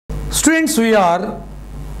Students, we are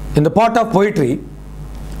in the part of poetry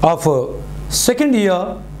of second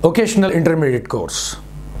year vocational intermediate course.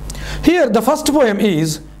 Here the first poem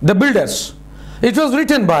is The Builders. It was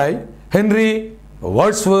written by Henry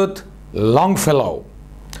Wordsworth Longfellow.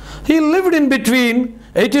 He lived in between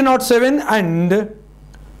 1807 and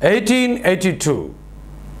 1882.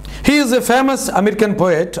 He is a famous American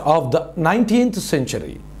poet of the 19th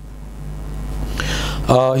century.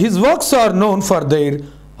 His works are known for their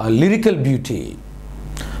lyrical beauty.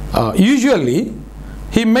 Usually,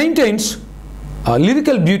 he maintains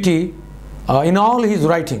lyrical beauty in all his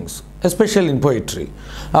writings, especially in poetry.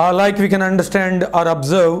 Like we can understand or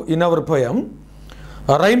observe in our poem,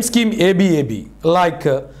 rhyme scheme ABAB. Like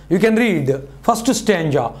you can read first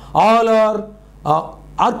stanza, all are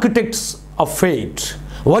architects of fate,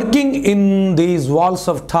 working in these walls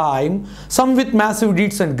of time, some with massive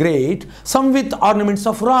deeds and great, some with ornaments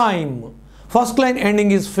of rhyme. First line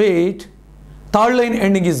ending is fate, third line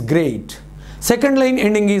ending is great, second line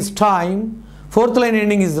ending is time, fourth line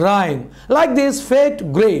ending is rhyme. Like this,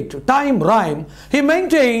 fate, great, time, rhyme, he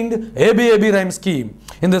maintained ABAB rhyme scheme.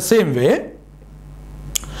 In the same way,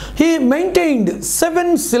 he maintained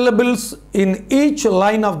 7 syllables in each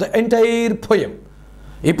line of the entire poem.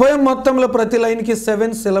 ఈ poem మొత్తంలో ప్రతి లైన్కి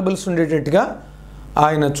 7 syllables ఉండేటట్టుగా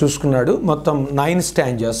ఆయన చూసుకున్నాడు. మొత్తం 9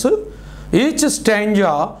 stanzas. Each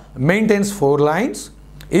stanza maintains 4 lines.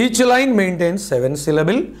 Each line maintains 7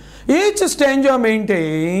 syllables. Each stanza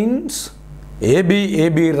maintains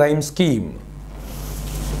ABAB rhyme scheme.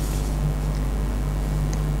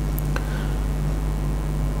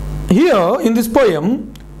 Here in this poem,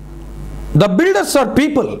 the builders are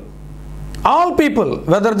people. All people,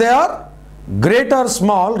 whether they are great or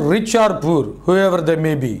small, rich or poor, whoever they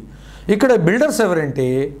may be. ఇక్కడ builders ఎవరంటే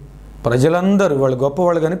ప్రజలందరూ, వాళ్ళు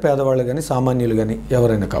గొప్పవాళ్ళు కానీ పేదవాళ్ళు కానీ సామాన్యులు కానీ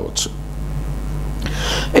ఎవరైనా కావచ్చు.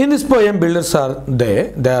 In this poem, builders are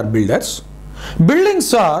they are builders. Buildings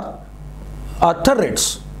are turrets.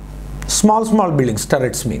 Small buildings.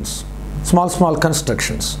 Turrets means small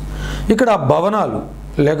constructions. ఇక్కడ భవనాలు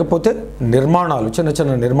లేకపోతే నిర్మాణాలు,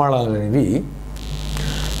 చిన్న నిర్మాణాలు అనేవి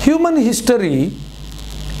human history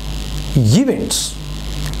events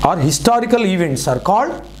or historical events are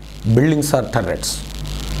called buildings or turrets.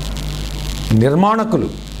 నిర్మాణకులు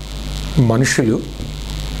మనుషులు,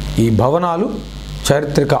 ఈ భవనాలు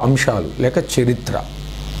చారిత్రక అంశాలు లేక చరిత్ర.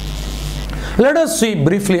 Let us see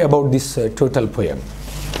briefly about this total poem.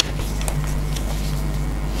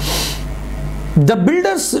 The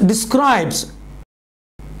Builders describes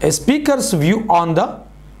a speaker's view on the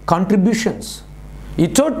contributions.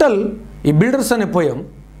 ఈ బిల్డర్స్ అనే పోయం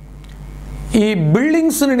ఈ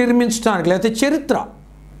బిల్డింగ్స్ని నిర్మించడానికి లేకపోతే చరిత్ర,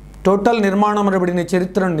 టోటల్ నిర్మాణం అనబడిన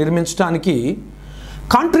చరిత్రను నిర్మించడానికి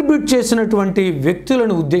కాంట్రిబ్యూట్ చేసినటువంటి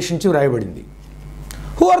వ్యక్తులను ఉద్దేశించి వ్రాయబడింది.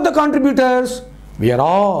 Who are the contributors? We are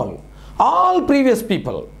all previous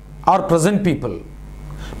people are present people.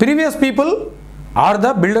 Previous people are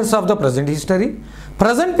the builders of the present history.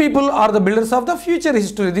 Present people are the builders of the future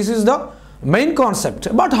history. This is the main concept.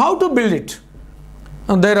 But how to build it?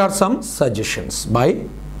 There are some suggestions by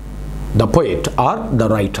the poet or the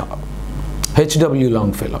writer H.W.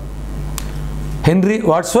 Longfellow, Henry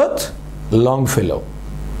Wordsworth Longfellow.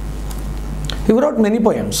 He wrote many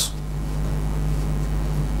poems.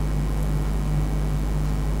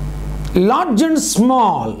 Large and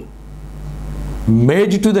small,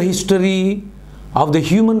 made to the history of the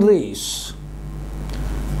human race.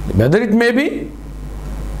 Whether it may be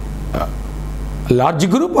a large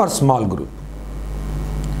group or small group,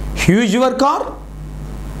 huge work or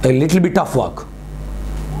a little bit of work,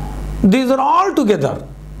 these are all together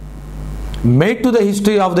made to the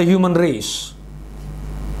history of the human race.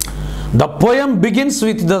 The poem begins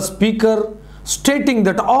with the speaker stating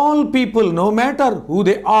that all people, no matter who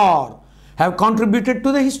they are, have contributed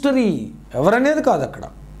to the history. ఎవరనేది కాదు, అక్కడ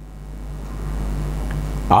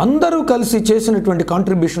అందరూ కలిసి చేసినటువంటి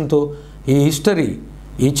కాంట్రిబ్యూషన్తో ఈ history,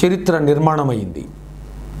 ఈ చరిత్ర నిర్మాణమైంది.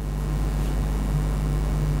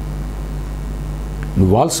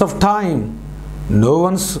 Walls of time, no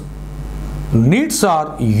one's needs are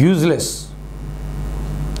useless,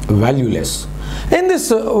 valueless. In this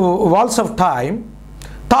walls of time,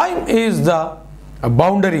 time is the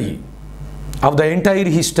boundary of the entire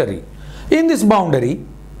history. In this boundary,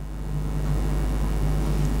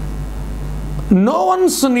 no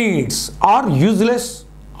one's needs are useless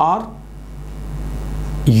or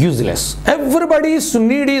useless. Everybody's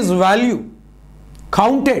need is value,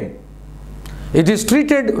 counted. It is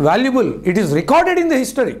treated valuable. It is recorded in the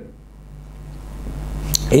history.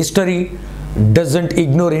 History doesn't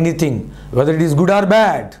ignore anything, whether it is good or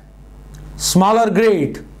bad, small or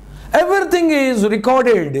great. Everything is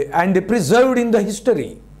recorded and preserved in the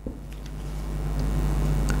history.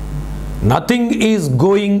 Nothing is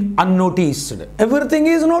going unnoticed. Everything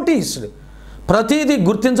is noticed. ప్రతిదీ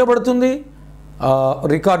గుర్తించబడుతుంది,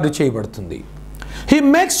 record చేయబడుతుంది. He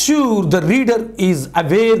makes sure the reader is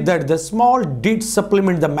aware that the small deeds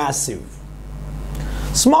supplement the massive.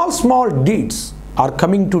 Small deeds are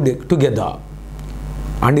coming together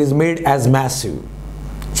and is made as massive.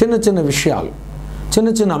 చిన్న విషయాలు,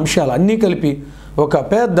 చిన్న అంశాలు అన్నీ కలిపి ఒక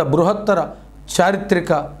పెద్ద బృహత్తర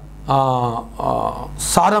చారిత్రక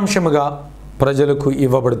సారాంశముగా ప్రజలకు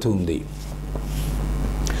ఇవ్వబడుతుంది.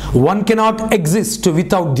 One cannot exist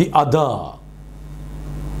without the other.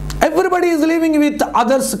 Everybody is living with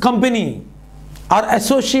others' company or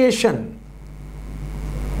association.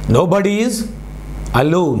 Nobody is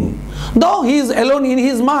alone. Though he is alone in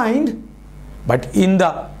his mind, but in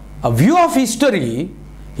the view of history,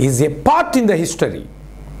 he is a part in the history.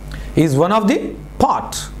 He is one of the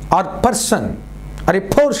part or person or a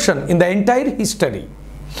portion in the entire history.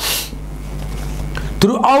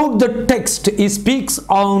 Throughout the text, he speaks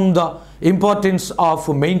on the importance of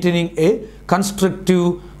maintaining a constructive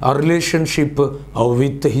relationship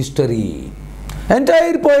with history.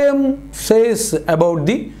 Entire poem says about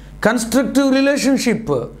the constructive relationship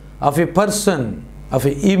of a person, of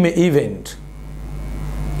an event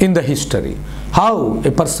in the history. How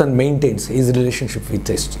a person maintains his relationship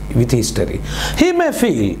with history. He may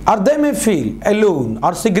feel or they may feel alone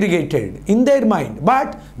or segregated in their mind, but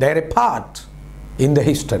they are a part in the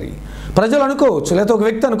history. ప్రజలు అనుకోవచ్చు, లేదా ఒక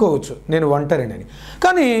వ్యక్తి అనుకోవచ్చు నేను ఒంటరినని,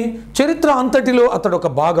 కానీ చరిత్ర అంతటిలో అతడు ఒక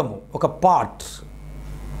భాగము, ఒక part.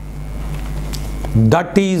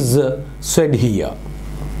 That is said here.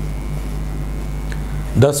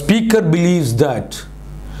 The speaker believes that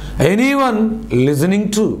anyone listening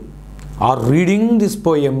to or reading this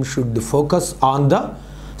poem should focus on the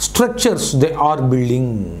structures they are building.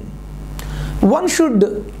 One should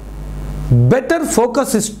better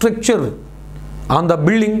focus his structure on the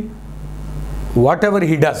building whatever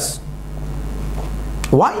he does.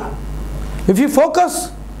 Why? If you focus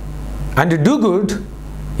and do good,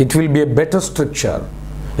 it will be a better structure,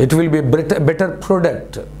 it will be a better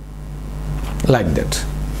product, like that.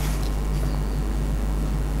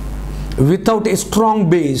 Without a strong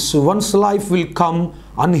base, one's life will come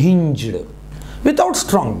unhinged. Without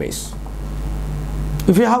strong base,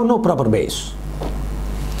 if you have no proper base,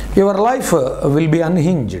 your life will be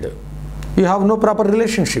unhinged. You have no proper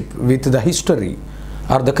relationship with the history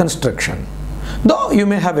or the construction. Though you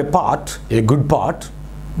may have a part, a good part,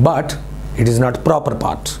 but it is not proper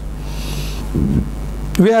part.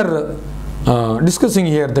 We are discussing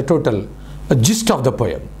here the total gist of the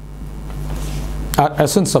poem,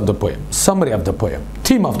 essence of the poem, summary of the poem,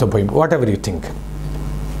 theme of the poem, whatever you think.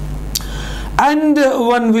 And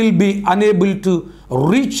one will be unable to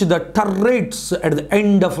reach the turrets at the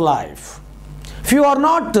end of life. If you are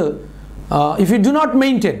not, if you do not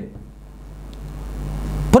maintain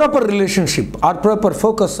proper relationship or proper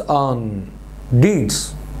focus on deeds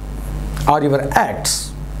or your acts,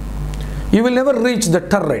 you will never reach the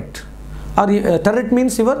turret. Or turret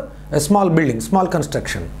means a small building, small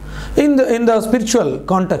construction. In the spiritual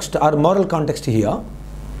context or moral context here,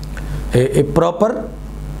 a proper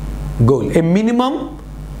goal, a minimum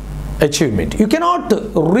achievement. You cannot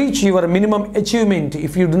reach your minimum achievement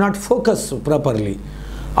if you do not focus properly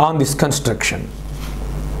on this construction.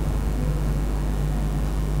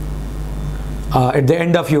 At the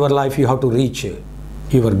end of your life, you have to reach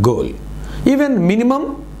your goal, even minimum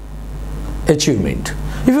achievement.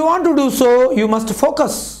 If you want to do so, you must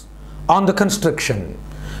focus on the construction.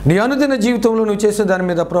 నీ అనుదిన జీవితంలో నువ్వు చేసే దాని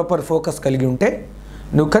మీద proper focus కలిగి ఉంటే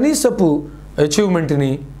నువ్వు కనీసపు అచీవ్మెంట్ని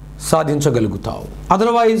సాధించగలుగుతావు.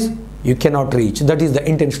 Otherwise you cannot reach. That is the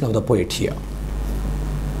intention of the poet here.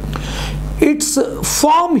 It's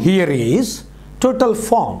form here is total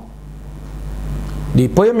form. ఈ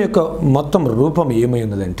పోయం యొక్క మొత్తం రూపం ఏమై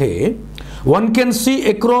ఉన్నదంటే, one can see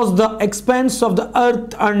across the expanse of the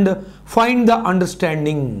earth and find the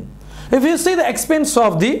understanding. If you see the expanse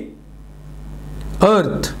of the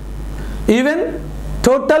earth, even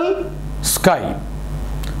total sky,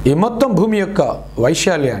 ఈ మొత్తం భూమి యొక్క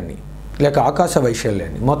వైశాల్యాన్ని లేక ఆకాశ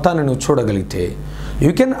వైశాల్యాన్ని మొత్తాన్ని నువ్వు చూడగలిగితే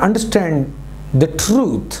you can understand the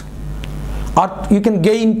truth or you can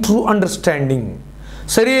gain true understanding.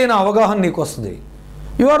 సరి అయిన అవగాహన నీకు వస్తుంది.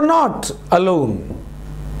 You are not alone,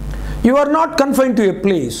 you are not confined to a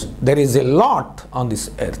place. There is a lot on this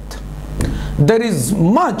earth, there is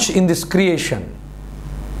much in this creation.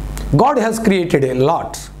 God has created a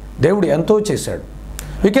lot. దేవుడు ఎంతో చేశాడు.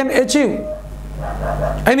 You can achieve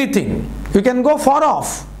anything. You can go far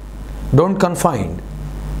off. Don't confine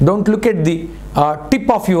don't look at the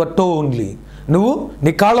tip of your to only. నువ్వు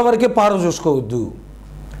నీ కాళ్ళ వరకే పార చూసుకోవద్దు,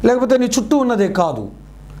 లేకపోతే నీ చుట్టూ ఉన్నదే కాదు.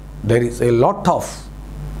 There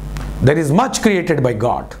is much created by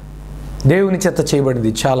God. దేవుని చేత చేయబడింది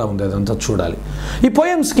చాలా ఉంది, అదంతా చూడాలి. ఈ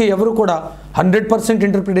పోయమ్స్కి ఎవరు కూడా 100%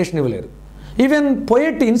 ఇంటర్ప్రిటేషన్ ఇవ్వలేరు. ఈవెన్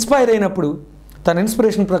పోయెట్ ఇన్స్పైర్ అయినప్పుడు తన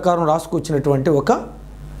ఇన్స్పిరేషన్ ప్రకారం రాసుకొచ్చినటువంటి ఒక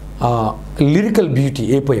లిరికల్ బ్యూటీ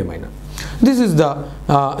ఏ పోయం అయినా. This is the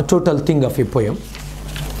total thing of a poem.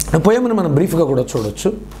 పోయంని మనం బ్రీఫ్గా కూడా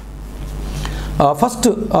చూడవచ్చు. First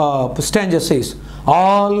stanza says,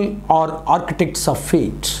 all are architects of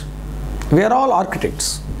fate. We are all architects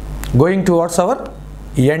going towards our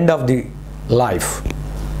end of the life,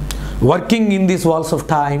 working in these walls of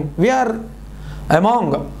time. We are among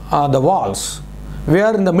the walls. We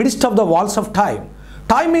are in the midst of the walls of time.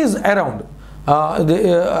 Time is around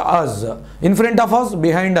us, in front of us,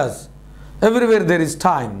 behind us. Everywhere there is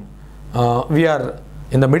time. We are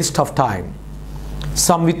in the midst of time.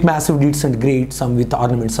 Some with massive deeds and great, some with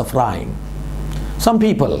ornaments of rhyme. Some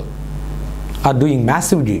people are doing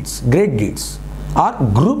massive deeds, great deeds, or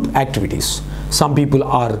group activities. Some people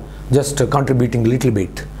are just contributing little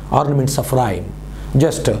bit, ornaments of rhyme,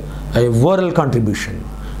 just a oral contribution,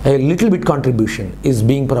 a little bit contribution is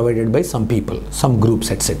being provided by some people, some groups,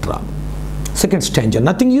 etc. Second stanza,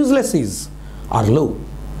 nothing useless is or low.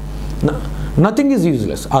 Nothing is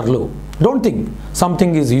useless or low. Don't think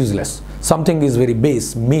something is useless, something is very base,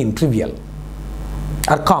 mean, trivial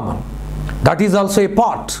or common. That is also a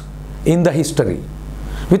part in the history.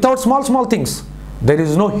 Without small things, there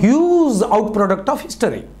is no huge outproduct of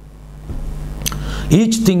history.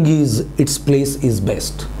 Each thing is, its place is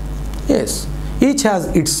best. Yes, each has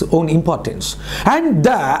its own importance.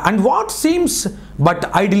 And what seems but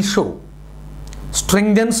idle show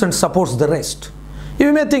strengthens and supports the rest. You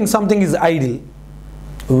may think something is idle,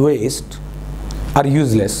 waste or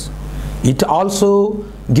useless. It also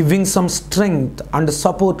giving some strength and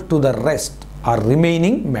support to the rest or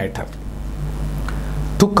remaining matter,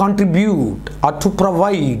 to contribute or to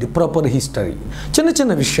provide proper history.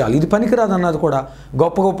 చిన్న విషయాలు, ఇది పనికిరాదు అన్నది కూడా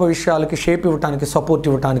గొప్ప విషయాలకి shape ఇవ్వడానికి, support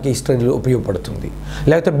ఇవ్వడానికి హిస్టరీలో ఉపయోగపడుతుంది,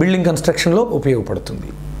 లేకపోతే బిల్డింగ్ కన్స్ట్రక్షన్లో ఉపయోగపడుతుంది.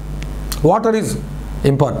 Water is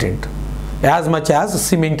important as much as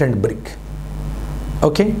cement and brick.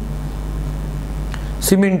 Okay,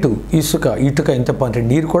 cement, ఇటుక ఎంత ఇంపార్టెంట్,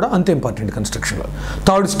 నీరు కూడా అంతే ఇంపార్టెంట్ కన్స్ట్రక్షన్లో.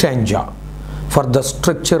 Third stanza, for the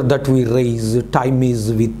structure that we raise, time is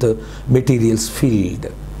with materials filled.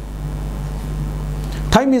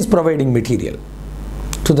 Time is providing material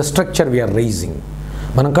to the structure we are raising.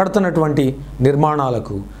 మనం కడుతున్నటువంటి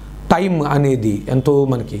నిర్మాణాలకు time అనేది ఎంతో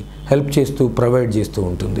మనకి హెల్ప్ చేస్తూ, ప్రొవైడ్ చేస్తూ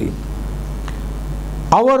ఉంటుంది.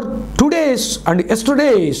 Our todays and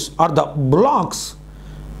yesterdays are the blocks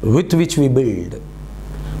with which we build.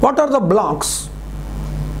 What are the blocks?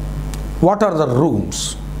 What are the rooms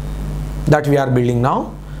that we are building now?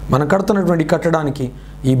 మనం కడుతున్నటువంటి కట్టడానికి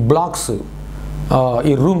ఈ బ్లాక్స్,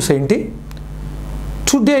 ఈ రూమ్స్ ఏంటి?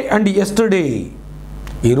 టుడే అండ్ ఎస్టర్డే,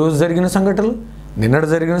 ఈరోజు జరిగిన సంఘటనలు, నిన్నటి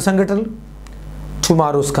జరిగిన సంఘటనలు.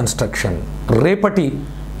 టుమారోస్ కన్స్ట్రక్షన్, రేపటి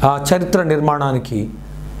చరిత్ర నిర్మాణానికి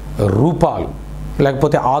రూపాలు,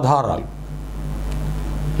 లేకపోతే ఆధారాలు,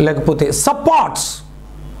 లేకపోతే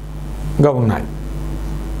సపోర్ట్స్గా ఉన్నాయి.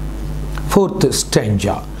 Fourth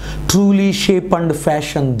stanza, truly shape and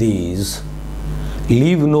fashion these,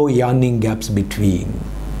 leave no yawning gaps between.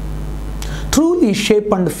 Truly shape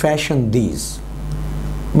and fashion these.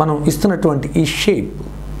 మనం ఇస్తున్నటువంటి ఈ షేప్,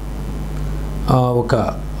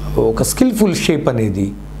 ఒక స్కిల్ఫుల్ షేప్ అనేది,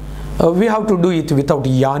 we have to do it without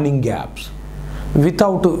yawning gaps,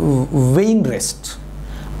 without vain rest,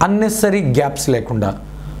 unnecessary gaps లేకుండా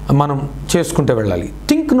మనం చేసుకుంటూ వెళ్ళాలి.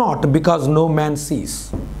 Think not because no man sees,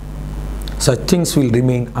 such things will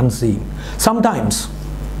remain unseen. Sometimes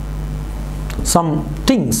some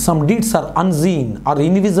things, some deeds are unseen or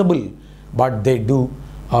invisible, but they do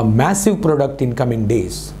a massive product in coming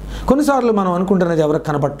days. కొన్నిసార్లు మనం అనుకుంటున్నది ఎవరికి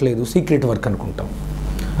కనపడట్లేదు, secret work అనుకుంటాం.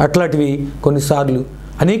 అట్లాంటివి కొన్నిసార్లు,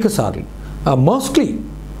 అనేక సార్లు, mostly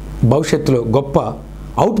భవిష్యత్తులో గొప్ప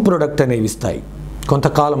అవుట్ ప్రోడక్ట్ అనేవి ఇస్తాయి.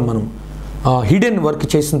 కొంతకాలం మనం హిడెన్ వర్క్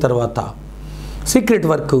చేసిన తర్వాత, సీక్రెట్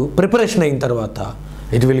వర్క్ ప్రిపరేషన్ అయిన తర్వాత,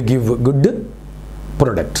 it will give good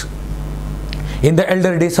product. In the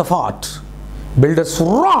elder days of art, builders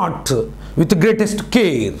wrought with greatest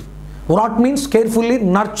care. Wrought means carefully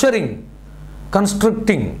nurturing,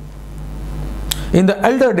 constructing. In the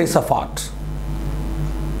elder days of art,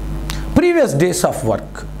 previous days of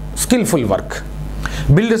work, skillful work,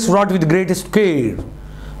 builders wrought with greatest care.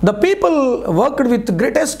 The people worked with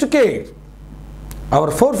greatest care.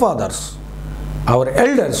 Our forefathers, our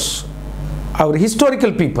elders, our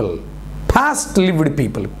historical people, past lived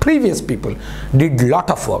people, previous people did lot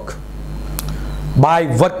of work by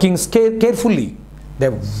working carefully.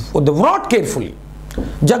 They wrought carefully.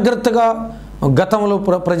 జాగ్రత్తగా గతంలో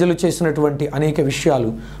ప్రజలు చేసినటువంటి అనేక విషయాలు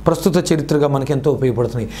ప్రస్తుత చరిత్రగా మనకు ఎంతో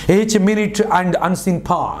ఉపయోగపడుతున్నాయి. Each minute and unseen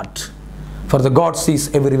part, for the God sees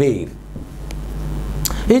everywhere.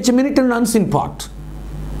 Each minute and unseen part.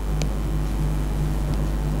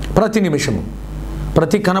 ప్రతి నిమిషము,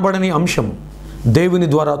 ప్రతి కనబడని అంశము దేవుని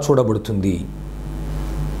ద్వారా చూడబడుతుంది.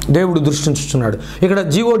 దేవుడు దృష్టించుచున్నాడు. ఇక్కడ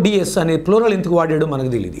GODS అనే ప్లూరల్ ఎందుకు వాడాడో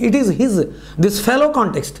మనకు తెలియదు. It is his, this fellow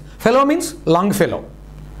context. Fellow means long fellow.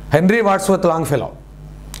 Henry Wadsworth Longfellow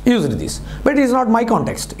used this, but it is not my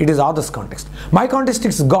context, it is others' context. My context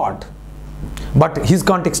is God, but his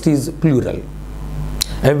context is plural.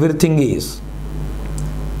 Everything is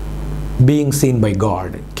being seen by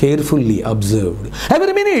God, carefully observed.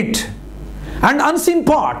 Every minute and unseen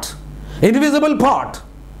part, invisible part.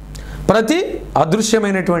 ప్రతి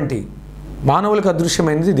అదృశ్యమైనటువంటి, మానవులకు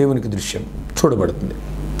అదృశ్యమైనది దేవునికి దృశ్యం చూడబడుతుంది.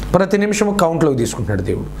 ప్రతి నిమిషము కౌంట్లోకి తీసుకుంటున్నాడు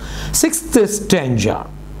దేవుడు. 6th stanza.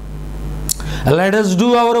 Let us do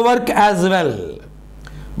our work as well,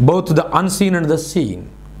 both the unseen and the seen.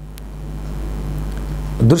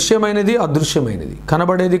 దృశ్యమైనది అదృశ్యమైనది,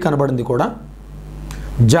 కనబడేది కనబడింది కూడా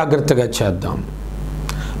జాగ్రత్తగా చేద్దాం.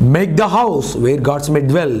 Make the house where God's may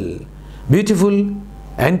dwell beautiful,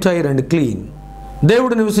 entire and clean.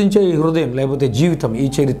 దేవుడు నివసించే ఈ హృదయం లేకపోతే జీవితం, ఈ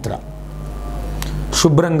చరిత్ర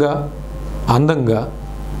శుభ్రంగా, అందంగా,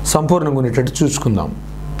 సంపూర్ణంగా ఉండేటట్టు చూసుకుందాం.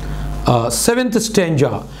 7th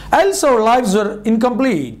stanza. Else our lives are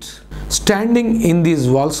incomplete, standing in these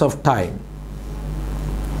walls of time.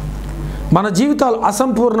 మన జీవితాలు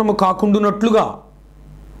అసంపూర్ణము కాకుండానట్లుగా,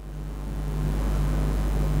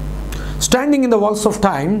 standing in the walls of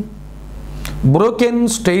time, broken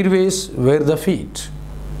stairways where the feet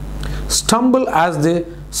stumble as they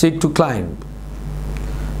seek to climb.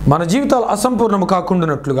 మన జీవితాలు అసంపూర్ణము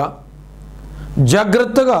కాకుండానట్లుగా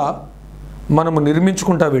జాగ్రత్తగా మనము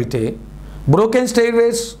నిర్మించుకుంటా వెళితే, బ్రోకెన్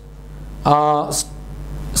స్టెయిర్వేస్,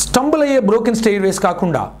 స్టంబుల్ అయ్యే broken స్టెయిర్వేస్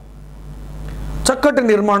కాకుండా చక్కటి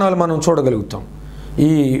నిర్మాణాలు మనం చూడగలుగుతాం.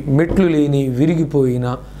 ఈ మెట్లు లేని, విరిగిపోయిన,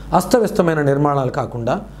 అస్తవ్యస్తమైన నిర్మాణాలు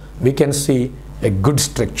కాకుండా we can see a good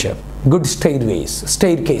structure, good stairways,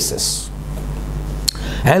 staircases.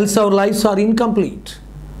 Else our lives are incomplete.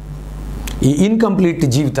 ఈ ఇన్కంప్లీట్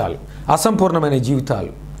జీవితాలు, అసంపూర్ణమైన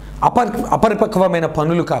జీవితాలు, అపరిపక్వమైన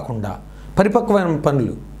పనులు కాకుండా పరిపక్వమైన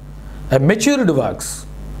పనులు, matured works,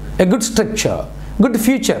 a good structure, good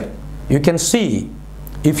future you can see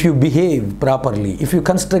if you behave properly, if you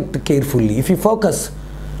construct carefully, if you focus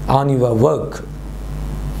on your work.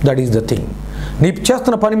 That is the thing. నీ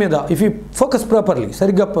చేస్తున్న పని మీద if you focus properly,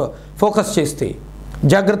 సరిగ్గా focus చేస్తే,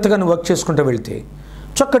 జాగ్రత్తగా నువ్వు work చేసుకుంటూ వెళ్తే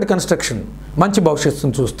చక్కటి కన్స్ట్రక్షన్, మంచి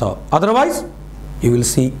భవిష్యత్తును చూస్తావు. Otherwise you will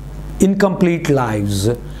see incomplete lives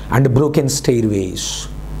and broken stairways.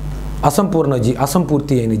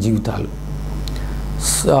 అసంపూర్తి అయిన జీవితాలు,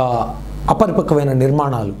 అపరిపక్వమైన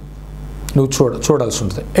నిర్మాణాలు నువ్వు చూడాల్సి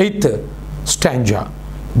ఉంటుంది. 8th stanza.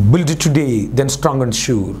 Build today, then strong and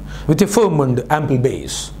sure, with a firm and ample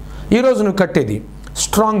base. ఈరోజు నువ్వు కట్టేది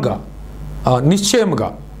స్ట్రాంగ్గా, నిశ్చయంగా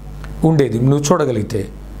ఉండేది నువ్వు చూడగలిగితే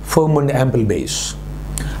ఫర్మ్ అండ్ యాంపుల్ బేస్.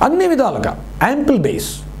 అన్ని విధాలుగా యాంపుల్ బేస్,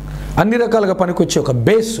 అన్ని రకాలుగా పనికొచ్చే ఒక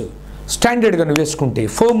బేస్ స్టాండర్డ్గా నువ్వు వేసుకుంటే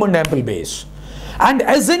firm and ample base. And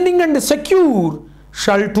ascending and secure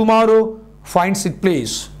shall tomorrow finds its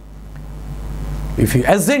place. If you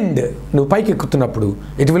ascend, నువ్వు పైకి ఎక్కుతున్నప్పుడు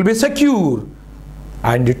it will be secure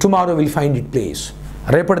and tomorrow will find its place.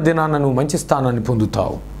 రేపటి దినాన నువ్వు మంచి స్థానాన్ని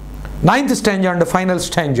పొందుతావు. 9th stanza and the final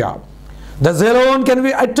stanza. Thus alone can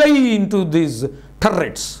we attain to these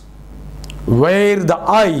turrets where the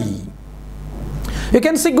eye, you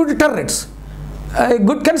can see good turrets,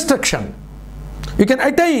 good construction, you can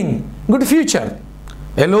attain good future.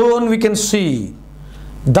 Alone we can see.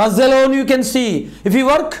 Thus alone you can see. If you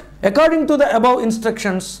work according to the above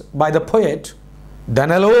instructions by the poet, then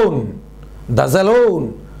alone, thus alone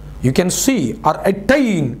you can see or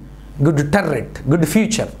attain good turret, good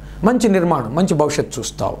future. మంచి నిర్మాణం, మంచి భవిష్యత్తు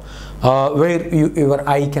చూస్తావు. Where your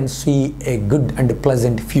eye can see a good and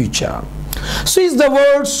pleasant future. Sees the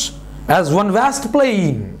words as one vast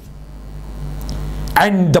plain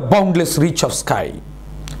and the boundless reach of sky.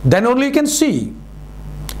 Then only you can see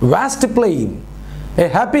vast plain, a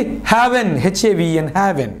happy heaven, HAVN,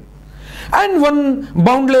 heaven, and one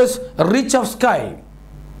boundless reach of sky.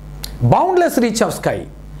 Boundless reach of sky.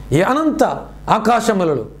 ఈ అనంత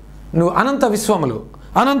ఆకాశములలో, నువ్వు అనంత విశ్వములు,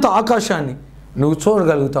 అనంత ఆకాశాన్ని నువ్వు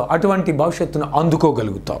చూడగలుగుతావు. అటువంటి భవిష్యత్తును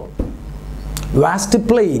అందుకోగలుగుతావు. Vast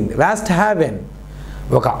plain, vast haven't,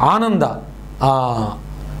 ఒక ఆనంద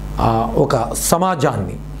ఒక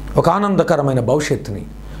సమాజాన్ని, ఒక ఆనందకరమైన భవిష్యత్తుని,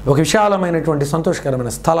 ఒక విశాలమైనటువంటి సంతోషకరమైన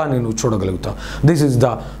స్థలాన్ని నువ్వు చూడగలుగుతావు. This is the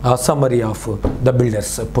summary of the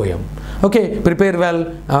builders poem. Okay, prepare well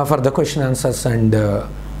for the question answers and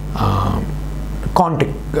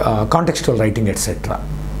contextual writing, etc.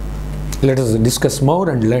 Let us discuss more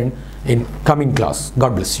and learn in coming class.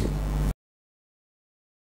 God bless you.